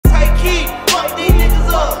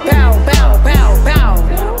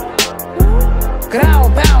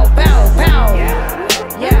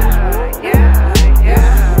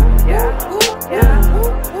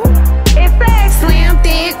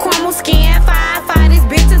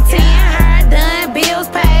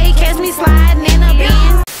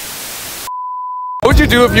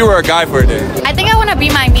do if you were a guy for a day? I think I want to be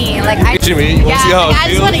my me. Like, What you mean? You want to see how it I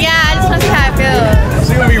just want to. Yeah, I just want to see how it feels.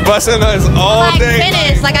 So you gonna be busting us all Like, day?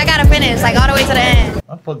 finish. Like, I gotta finish. Like, all the way to the end.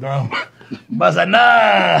 I fucked around.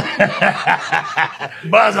 Bazana!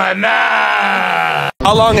 Bazana!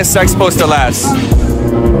 How long is sex supposed to last?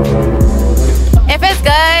 If it's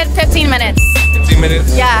good, 15 minutes. 15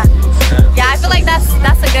 minutes? Yeah. Yeah, I feel like that's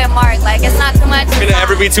a good mark. Like, it's not too much. Can it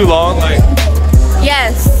ever be too long? Like,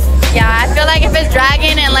 Yes. Yeah, I feel like if it's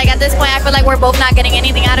dragging and like at this point I feel like we're both not getting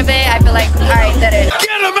anything out of it, I feel like, all right, did it.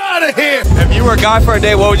 Get him out of here! if you were a guy for a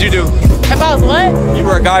day, what would you do? If I was what? You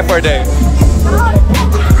were a guy for a day.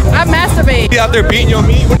 I masturbate. You out there beating your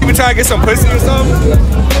meat? What, you trying to get some pussy or something?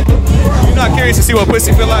 You're not curious to see what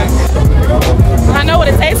pussy feel like? I know what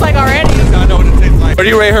it tastes like already. I know what it tastes like. What do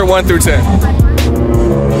you rate her 1 through 10?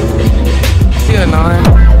 She a 9.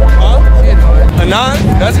 Huh? A 9?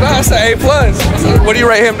 That's nice. That's an A+. What do you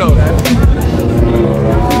rate him though?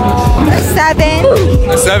 7.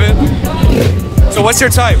 A 7? So what's your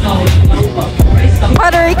type?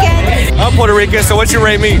 Puerto Rican. I'm Puerto Rican, so what you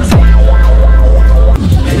rate me?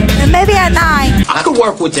 Maybe a 9. I could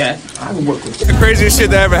work with that. I could work with that. The craziest shit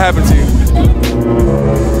that ever happened to you?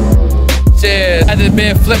 Shit, I just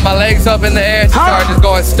been flip my legs up in the air, started just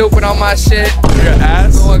going stupid on my shit. Your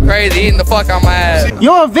ass? Going crazy, eating the fuck out my ass.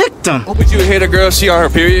 You're a victim. Would you hit a girl if she on her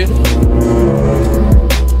period? You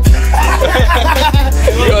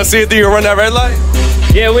gonna see it through you run that red light?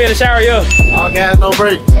 Yeah, we in the shower, yo. All gas, no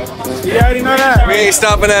brakes. You already know that. We ain't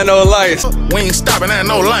stopping at no lights. We ain't stopping at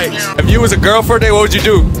no lights. If you was a girl for a day, what would you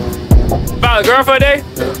do? About a girl for a day?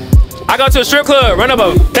 I go to a strip club, run up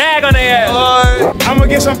a bag on their ass. I'm gonna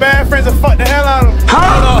get some bad friends and fuck the hell out of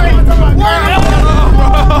them.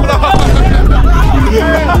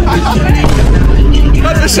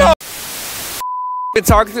 Been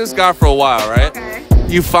talking to this guy for a while, right? Okay.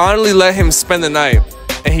 You finally let him spend the night,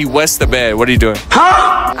 and he wets the bed. What are you doing?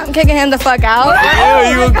 I'm kicking him the fuck out. Yeah,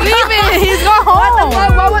 you. Leaving, he's going home.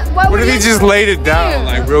 What if he just laid it down,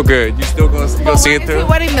 like real good? You still gonna see it Why is he through?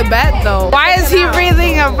 wetting the bed though? Why is he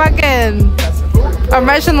breathing a fucking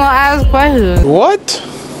original ass question? What?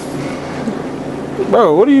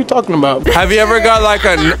 Bro, what are you talking about? Have you ever got like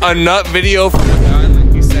a nut video from a guy?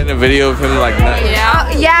 Like you sent a video of him like nutting?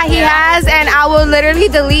 Yeah, he has, and I will literally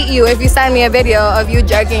delete you if you send me a video of you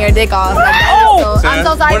jerking your dick off. Like, I'm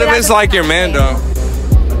so sorry. What if it's like your man though?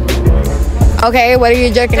 Okay, what are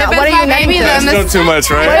you jerking off? What are you baby, nutting then to? That's still too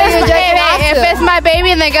much, right? What are you jerking off If to? it's my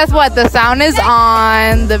baby, then guess what? The sound is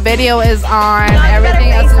on, the video is on,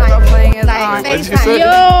 everything else we're playing is on. What'd you say?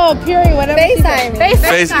 Yo, period, whatever. FaceTime.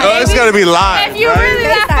 Face. Oh, it's gonna be live. If you right? really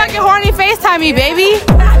that fucking horny, FaceTime me, baby.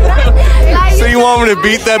 So you want me to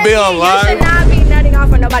beat that bitch on You should live? not be nutting off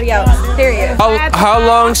for nobody else. Period. How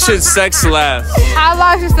long should sex last? How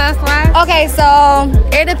long should sex last? Okay, so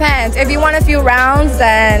it depends. If you want a few rounds,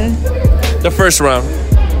 then The first round.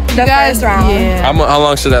 the first round. Yeah. How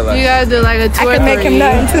long should that last? You gotta do like a 2 I or can 3. make him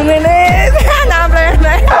nut in 2 minutes. Nah, I'm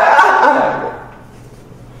playing.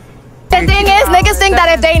 The thing is, niggas think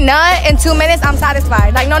that if they nut in 2 minutes, I'm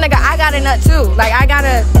satisfied. Like, no, nigga, I gotta nut too. Like, I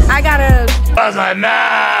gotta.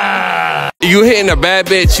 Bazana! You hitting a bad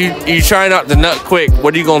bitch, you trying not to nut quick.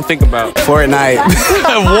 What are you gonna think about? Fortnite.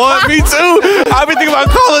 What? Me too. I be thinking about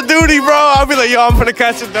Call of Duty, bro. I'll be like, yo, I'm finna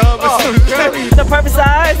catch a dub. The perfect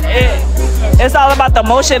size, it's all about the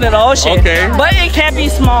motion of the ocean. Okay. But it can't be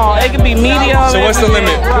small. It can be medium. So what's the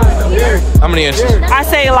limit? How many inches? I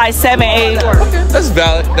say like 7, 8. That's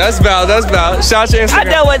valid. That's valid. That's valid. Shout out your I Instagram.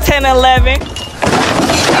 dealt with 10, 11.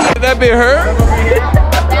 Did that bit hurt?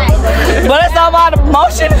 But it's all about the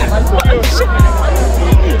motion.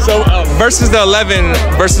 So versus the 11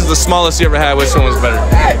 versus the smallest you ever had, which one was better?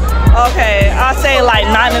 Okay, I'll say like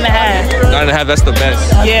 9.5. 9.5. That's the best.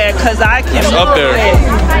 Yeah, cause I can That's up there.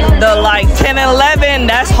 The like 10 and 11,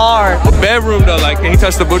 that's hard. Bedroom though, like, can he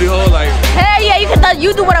touch the booty hole? Like, Hell yeah,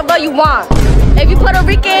 you do whatever you want. If you Puerto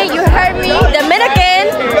Rican, you heard me. Dominican,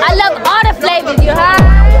 I love all the flavors, you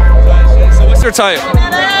heard? so what's your type?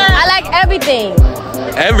 I like everything.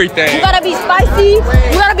 Everything. You gotta be spicy,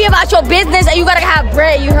 you gotta be about your business, and you gotta have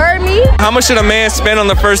bread, you heard me? How much should a man spend on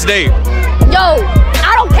the first date? Yo,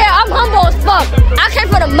 I don't care, I'm humble as fuck. I came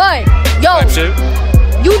from the mud. Yo, Shit.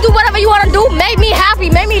 you do whatever you wanna do, make me happy,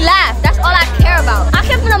 make me laugh. That's all I care about. I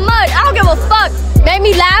came from the mud, I don't give a fuck. Make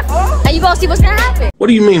me laugh, and you gonna see what's gonna happen. What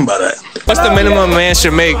do you mean by that? What's the minimum a man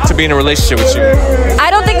should make to be in a relationship with you?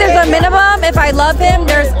 I don't think there's a minimum. If I love him,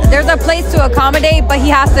 there's a place to accommodate, but he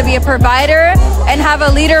has to be a provider and have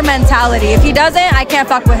a leader mentality. If he doesn't, I can't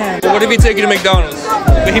fuck with him. What if he take you to McDonald's?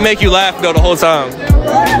 But he make you laugh though the whole time?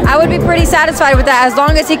 I would be pretty satisfied with that as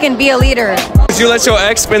long as he can be a leader. Did you let your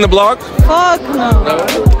ex spin the block? Fuck no.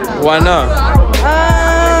 Why not?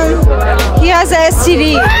 He has a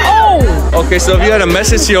STD. Oh! Okay, so if you had a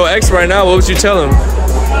message to your ex right now, what would you tell him?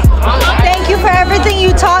 Thank you for everything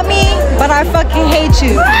you taught me, but I fucking hate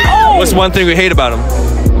you. Oh! What's one thing you hate about him?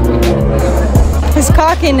 His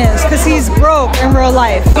cockiness, because he's broke in real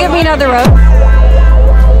life. Give me another rose.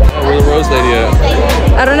 Where the rose lady at?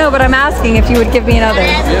 I don't know, but I'm asking if you would give me another.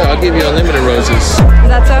 Yeah, I'll give you unlimited roses. Is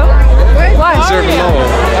that so? Why? Deserve them all.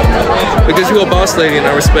 Because you're a boss lady and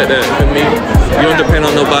I respect that. You me, you don't depend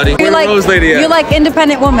on nobody. Where the rose lady at? You like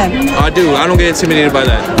independent women. I do. I don't get intimidated by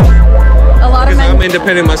that. A lot of men. I'm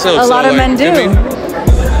independent myself. A lot of men do.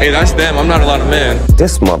 Hey, that's them. I'm not a lot of men.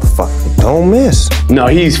 This motherfucker don't miss. No,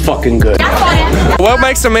 he's fucking good. What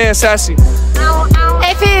makes a man sassy?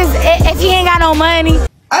 If he ain't got no money.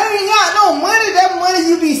 I ain't got no money. That money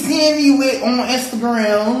you be seeing me with on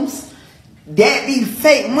Instagrams, that be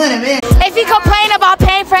fake money, man. If he complain about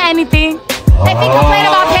paying for anything. If he complain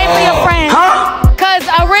about paying for your friends. Cause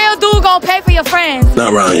a real dude gonna pay for your friends.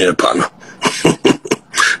 Not around here, partner.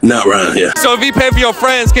 Not around here. So if he pay for your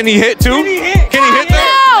friends, can he hit too? Can he hit them?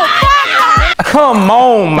 No, fuck no. Come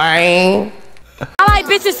on, man. I like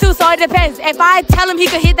bitches too, so it depends. If I tell him he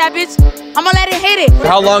could hit that bitch, I'm gonna let him hit it.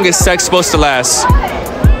 How long is sex supposed to last?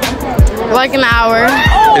 Like an hour.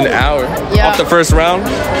 An hour? Yeah. Off the first round?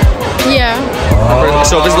 Yeah.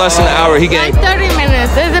 So if it's less than an hour, he Like can. 30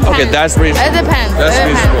 minutes. It depends. Okay, that's reasonable. It depends. That's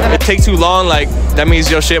reasonable. If it takes too long, like that means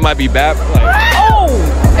your shit might be bad. Like,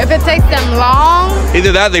 If it takes them long,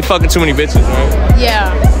 either that, or they fucking too many bitches, right?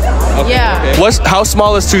 yeah. Okay, Yeah. okay. How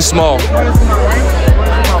small is too small?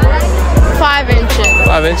 5 inches.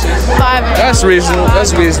 5 inches. 5 inches. That's reasonable.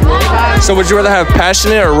 That's reasonable. So would you rather have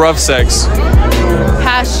passionate or rough sex?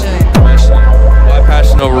 Passionate. Why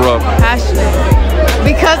passionate over rough? Passionate.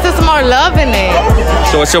 Because there's more love in it.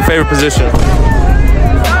 So what's your favorite position?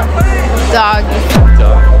 Dog. I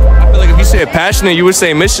feel like if you say passionate, you would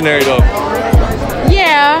say missionary though.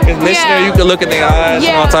 Yeah. Because missionary, you can look in their eyes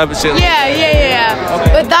and all type of shit. Yeah.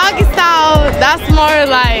 But doggy style, that's more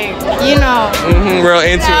like, you know. Real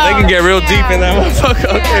into it. They can get real deep in that motherfucker.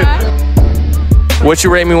 Okay. What you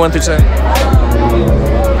rate me 1 through 10?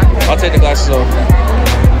 I'll take the glasses off.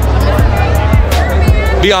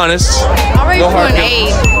 Be honest. I'll rate you an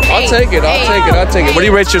 8. I'll take it. I'll take it. What do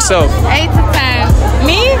you rate yourself? 8 to 10.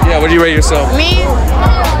 Me? Yeah, what do you rate yourself? Me?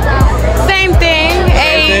 Same thing.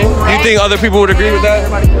 8. You think other people would agree with that?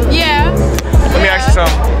 Yeah. Let me ask you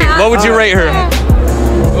something. What would you rate her?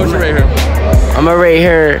 What would you rate her? I'm gonna rate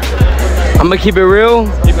her. I'm gonna keep it real.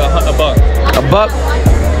 Keep it a buck. A buck.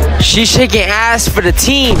 She's shaking ass for the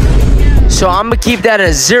team, so I'm gonna keep that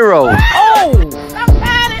a 0.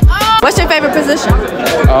 What's your favorite position?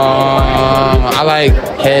 I like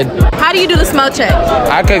head. How do you do the smell check?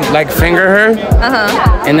 I could like finger her,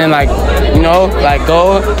 and then like, you know, like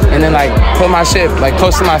go and then like put my shit like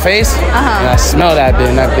close to my face, and I smell that bitch,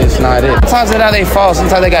 and that bitch not it. Sometimes they fall.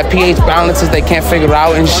 Sometimes they got pH balances they can't figure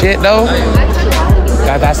out and shit though.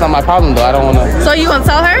 That's not my problem though. I don't wanna. So you gonna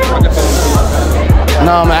tell her?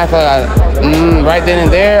 No, I'm gonna act like right then and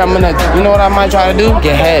there. I'm gonna, you know what I might try to do?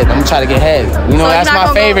 Get head. I'm gonna try to get head. You know, So that's my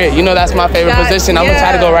favorite. You know, that's my favorite position. I'm gonna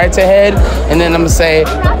try to go right to head, and then I'm gonna say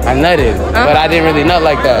I nutted, but I didn't really nut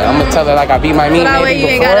like that. I'm gonna tell her like I beat my meat. So that way you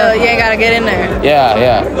ain't gotta get in there.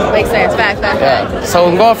 Yeah. Makes sense. Fact. Yeah. So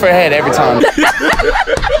I'm going for head every time.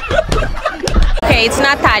 Okay, it's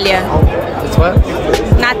Natalia. It's what?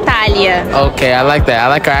 Natalia. Okay, I like that. I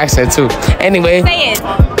like her accent too. Anyway. Say it.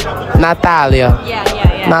 Natalia. Yeah.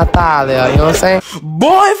 Natalia, you know what I'm saying?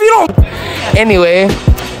 Boy, if you don't. Anyway,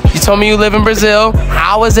 you told me you live in Brazil.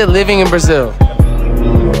 How is it living in Brazil?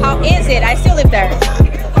 How is it? I still live there.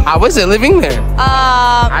 How is it living there?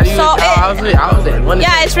 How is it?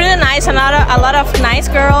 Yeah, it's really nice. A lot of nice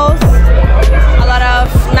girls. A lot of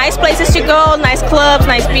nice places to go. Nice clubs.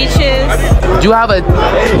 Nice beaches. Do you have a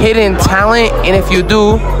hidden talent? And if you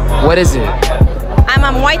do, what is it? I'm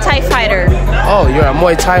a Muay Thai fighter. Oh, you're a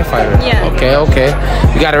Muay Thai fighter. Yeah. Okay.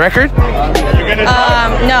 You got a record? No.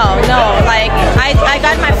 Like I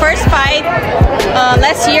got my first fight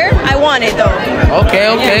last year. I won it though.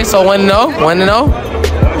 Okay. Yeah. So 1-0.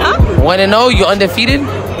 Huh? 1-0. You undefeated?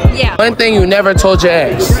 Yeah. One thing you never told your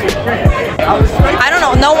ex. I don't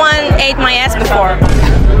know. No one ate my ass before.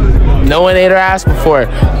 No one ate her ass before.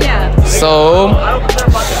 Yeah. So, I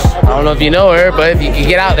don't know if you know her, but if you can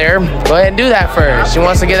get out there, go ahead and do that for her. She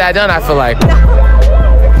wants to get that done, I feel like.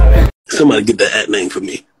 Somebody get the at name for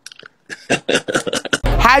me.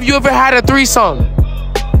 Have you ever had a threesome?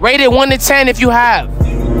 Rate it 1 to 10 if you have.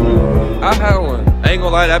 I had one. I ain't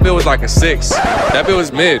gonna lie, that bill was like a 6. That bill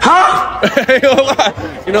was mid. Huh? I ain't gonna lie.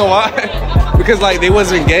 You know why? Because like they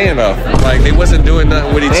wasn't gay enough. Like they wasn't doing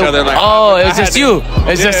nothing with each other. Like it was just you.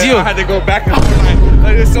 It's just you. I had to go back and forth.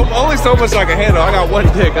 Like, there's only so much I can handle. I got one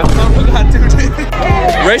dick. I got 2 dicks.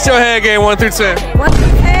 Rate your head game 1 through 10. 1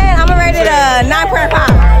 through 10, I'm gonna rate it a 9.5.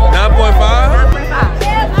 9.5?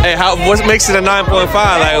 9.5. Hey, what makes it a 9.5?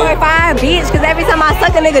 9.5, bitch, because every time I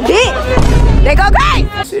suck a nigga dick, they go crazy.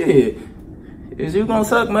 Shit. Is you gonna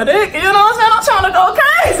suck my dick? You know what I'm saying? I'm trying to go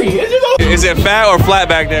crazy. Is it fat or flat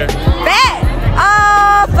back there? Fat.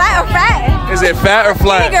 Flat or fat? Is it fat or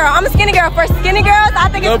flat? Skinny girl. I'm a skinny girl. For skinny girls, I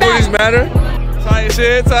think it's fat. No booties matter? Tight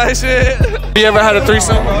shit, tight shit. You ever had a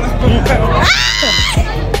threesome?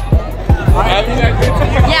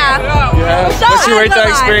 Yeah. What's your rate that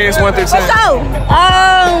experience 1 through 10?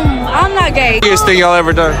 I'm not gay. Biggest thing y'all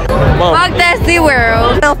ever done? Fuck that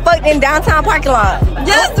SeaWorld. No, fucked in downtown parking lot.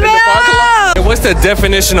 Just real. What's the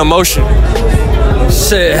definition of motion?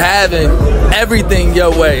 Shit, having everything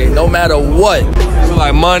your way, no matter what. So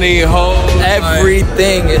like money, hoes,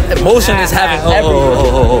 everything. Motion is having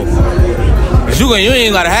everything. You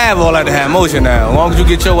ain't gotta have all that to have motion now. As long as you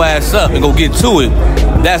get your ass up and go get to it,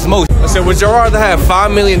 that's motion. So would you rather have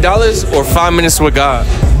 $5 million or 5 minutes with God?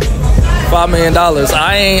 $5 million.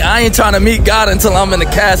 I ain't trying to meet God until I'm in the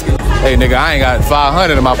casket. Hey nigga, I ain't got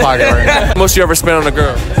 500 in my pocket right now. Most you ever spent on a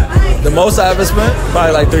girl? The most I ever spent?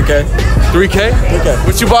 Probably like 3K. 3K? 3K.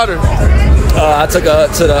 What you bought her? I took her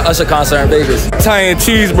to the Usher concert in Vegas. Italian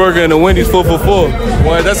cheeseburger and the Wendy's 4 for 4.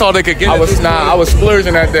 Well, that's all they could get. I was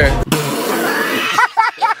splurging that day.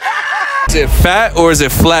 Is it fat or is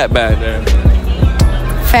it flat back there?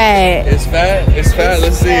 Fat. It's fat? It's fat?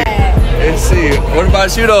 Let's see. Let's see. What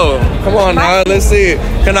about you though? Come on now, let's see.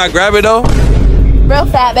 Can I grab it though? Real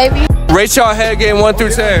fat, baby. Rate y'all head game 1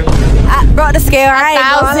 through 10. I brought the scale. I ain't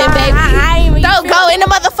 1,000, baby. I ain't even. Don't go in the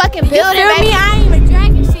motherfucking building, You feel baby. me? I ain't even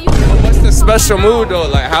dragging shit. What's the special mood though?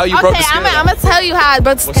 Like how you broke the scale? I'm gonna tell you how I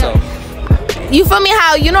broke the What's scale. up? You feel me?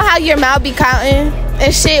 How you know how your mouth be counting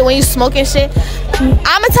and shit when you smoking shit?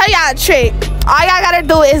 I'ma tell y'all a trick. All y'all gotta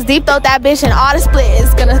do is deep throat that bitch and all the split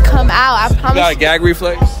is gonna come out. I promise. You got a gag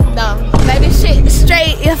reflex? No, baby, shit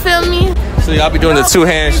straight. You feel me? So y'all be doing the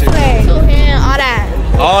 2-hand shit. 2-hand, all that.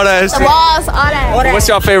 All that The shit. balls, all that. What's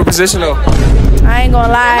your favorite position though? I ain't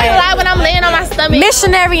gonna lie. I ain't lie when I'm laying on my stomach.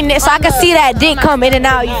 Missionary, so I can see that dick come in and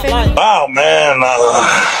out. You feel me? Oh, man.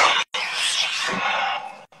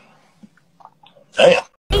 Damn.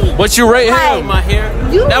 What you rate him? My hair.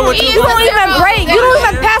 You don't even break. You don't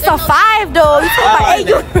even pass a 5 though. You feel like, hey,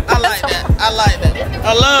 you. I like that. I like that.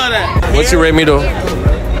 I love that. What you rate me though?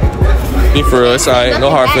 Me for real, it's alright. No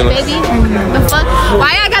hard feelings. Baby. The fuck?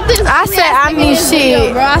 Why I got this? I said I need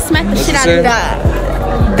shit. Bro, I smacked the shit out of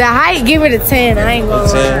that. The height, give it a 10. I ain't gonna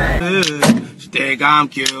lie. She think I'm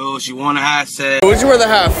cute. She wanna have sex. Would you rather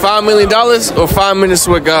have $5 million or 5 minutes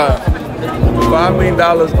with God? $5 million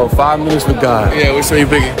or 5 minutes with God? Yeah, which one you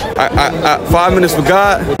picking? 5 minutes with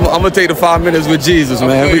God. I'm gonna take the 5 minutes with Jesus,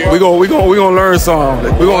 man. Okay. We gonna learn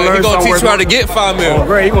something. We gonna learn He gonna something. teach you how to get $5 million.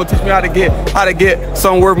 Great. He gonna teach me how to get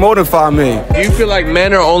something worth more than 5 million. Do you feel like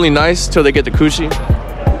men are only nice till they get the coochie?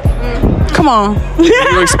 Come on.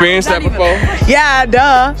 You experienced that before? Yeah,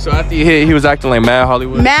 duh. So after you hit, he was acting like Mad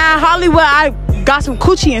Hollywood? Man, Hollywood, I got some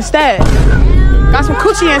coochie instead.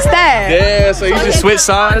 Yeah, so you just switch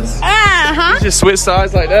sides? Uh-huh. You just switch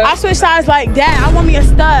sides like that? I switch sides like that. I want me a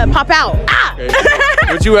stud. Pop out. Ah! Okay.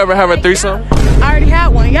 Would you ever have a threesome? I already had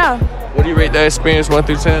one, yeah. What do you rate that experience 1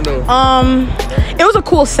 through 10 though? It was a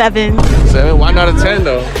cool 7. 7? Why not a 10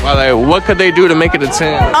 though? Why, like, what could they do to make it a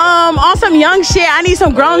 10? On some young shit. I need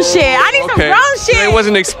some grown shit. Some grown shit. So it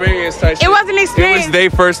wasn't experience type shit. It wasn't experience. It was their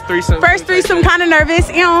first threesome. First threesome, kind of nervous,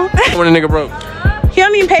 you know. When a nigga broke. He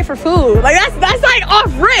don't even pay for food. Like that's like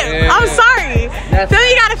off rip. Yeah. I'm sorry. So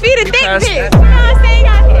you gotta feed a thick passed bitch. that. You know what I'm saying?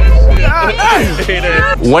 You gotta feed a thick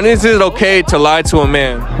bitch. When is it okay to lie to a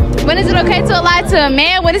man? When is it okay to lie to a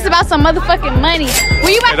man? When it's about some motherfucking money?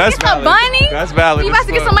 When you about to get some money? That's valid. When you about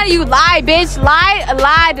to get some money, you lie, bitch.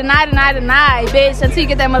 Lie, deny, bitch, until you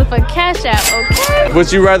get that motherfucking cash out, okay?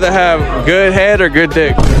 Would you rather have good head or good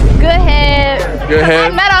dick? Good head. Good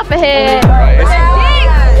head? I met off a head.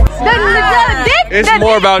 The dick. It's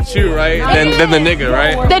more about you, right? Than the nigga,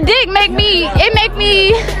 right? The dick make me.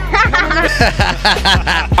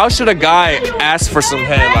 How should a guy ask for some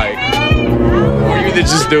head, like? Or you either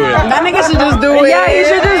just do it? That nigga should just do it. Yeah, he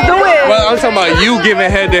should just do it. Well, I'm talking about you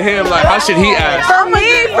giving head to him. Like, how should he ask? For me,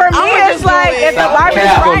 it's like if the vibe is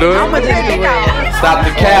You gonna do right, it? I'ma just do it. Stop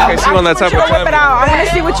the cap. Okay, she on that type of Whip it time. out. I wanna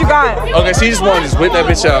see what you got. Okay, so you just want to just whip that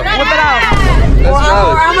bitch out. Whip it out. That's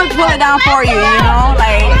valid. I'm gonna pull it down for you. You know,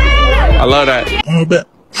 like. I love that.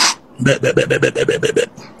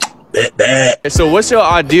 So what's your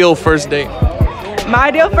ideal first date? My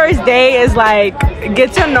ideal first date is like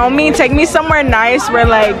get to know me, take me somewhere nice where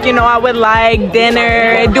like, you know, I would like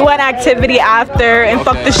dinner, do an activity after, and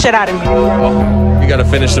fuck the shit out of me. You gotta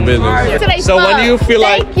finish the business. So when do you feel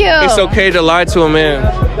like it's okay to lie to a man?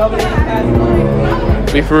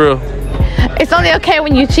 Be for real. It's only okay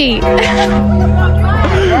when you cheat.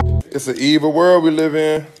 It's an evil world we live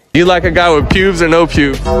in. You like a guy with pubes or no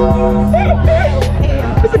pubes? That's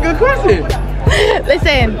a good question.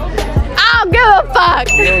 Listen, I don't give a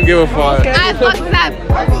fuck. You don't give a fuck. I fuck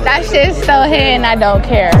that shit's still here and I don't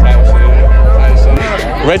care.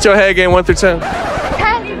 Rate your head game 1 through 10.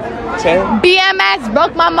 10? BMX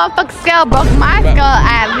broke my motherfucking scale, broke my skull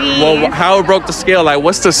at least. Well, how it broke the scale? Like,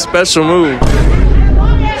 what's the special move?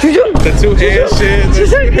 The two hand shit.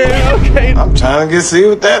 Okay. I'm trying to see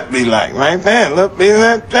what that be like right there. Look, be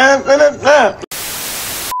that.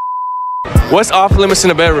 What's off limits in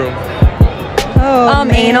the bedroom?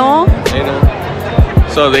 Anal. Anal.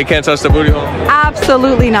 So they can't touch the booty hole?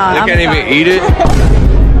 Absolutely not. They can't even eat it?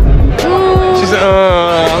 She said,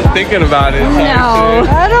 I'm thinking about it. No.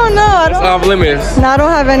 I don't know. It's off limits. No, I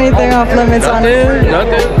don't have anything off limits on it.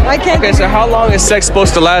 Nothing? I can't. Okay, so how long is sex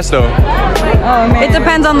supposed to last though? Oh man. It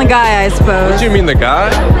depends on the guy, I suppose. What do you mean the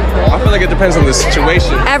guy? I feel like it depends on the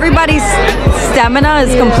situation. Everybody's stamina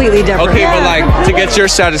is completely different. Okay, but like to get your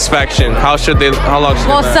satisfaction, how long should they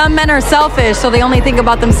Well, last? some men are selfish, so they only think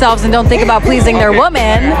about themselves and don't think about pleasing their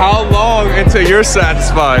woman. How long until you're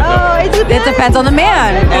satisfied though? It depends on the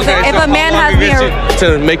man. Okay, if so a man has me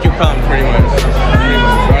to make you come, pretty much.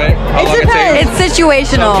 Right? How long it takes? It's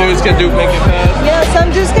situational. Some dudes can make it fast. Yeah,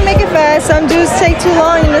 some dudes can make it fast. Some dudes take too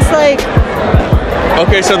long, and it's like.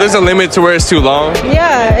 Okay, so there's a limit to where it's too long?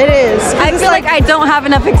 Yeah, it is. I feel like I don't have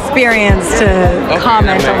enough experience to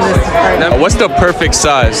comment on this part. What's the perfect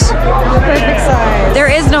size? Perfect size. There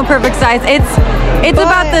is no perfect size. It's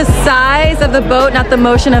about the size of the boat, not the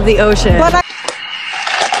motion of the ocean.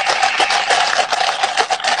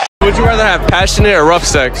 Would you rather have passionate or rough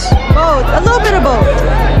sex? Both. A little bit of both.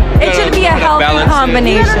 It should be a healthy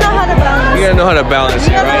combination. You gotta know how to balance. You gotta know how to balance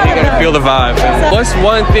it, right? You gotta feel the vibe. What's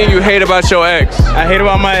one thing you hate about your ex? I hate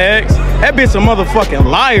about my ex? That bitch a motherfucking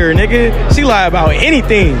liar, nigga. She lie about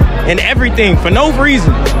anything and everything for no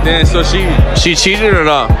reason. Then so she cheated or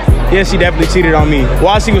not? Yeah, she definitely cheated on me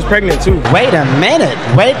while she was pregnant too. Wait a minute.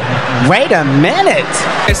 Wait a minute.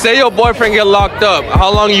 And say your boyfriend get locked up.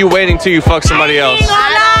 How long are you waiting till you fuck somebody else?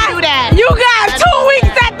 I don't do that. You got 2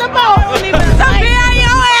 weeks at the most. So be on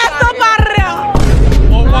your ass up out of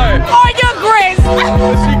there. Or what? On your grits.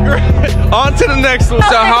 On to the next one.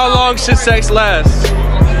 So how long should sex last?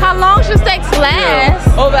 How long should sex last?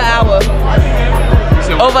 Yeah. Over an hour.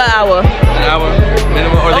 Over an hour. An hour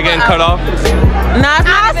minimum, or they getting cut off? Nah,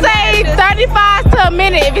 I'll say 35 to a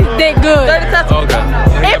minute if it's dick good. 30 to Okay.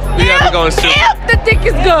 If the dick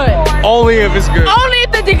is good. Only if it's good. Only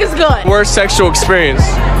if the dick is good. Worst sexual experience?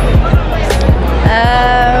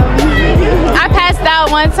 I passed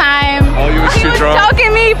out one time. Oh, you was too drunk?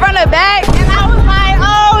 Choking me from the back, and I was like,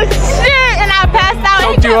 oh shit, and I passed out.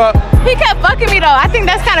 Choked you up? He kept fucking me though. I think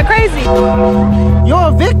that's kind of crazy. You're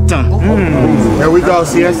a victim. Here we go,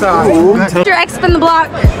 CSI. Did your ex spin the block?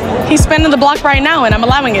 He's spinning the block right now, and I'm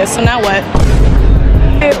allowing it. So now what?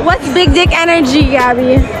 What's big dick energy,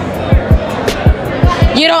 Gabby?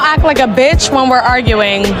 You don't act like a bitch when we're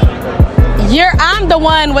arguing. I'm the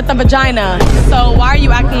one with the vagina. So why are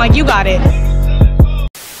you acting like you got it?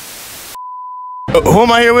 Who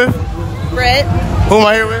am I here with? Britt. Who am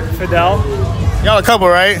I here with? Fidel. Y'all a couple,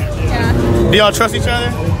 right? Yeah. Do y'all trust each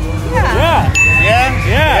other? Yeah. Yeah?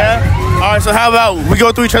 Yeah. All right, so how about we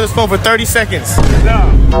go through each other's phone for 30 seconds?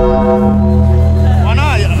 No. Why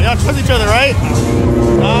not? Y'all trust each other, right?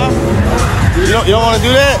 You don't want to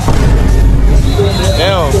do that?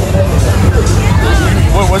 Damn.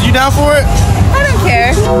 Was you down for it? I don't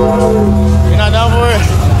care. You're not down for it?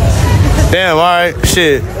 Damn, all right.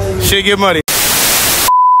 Shit get muddy.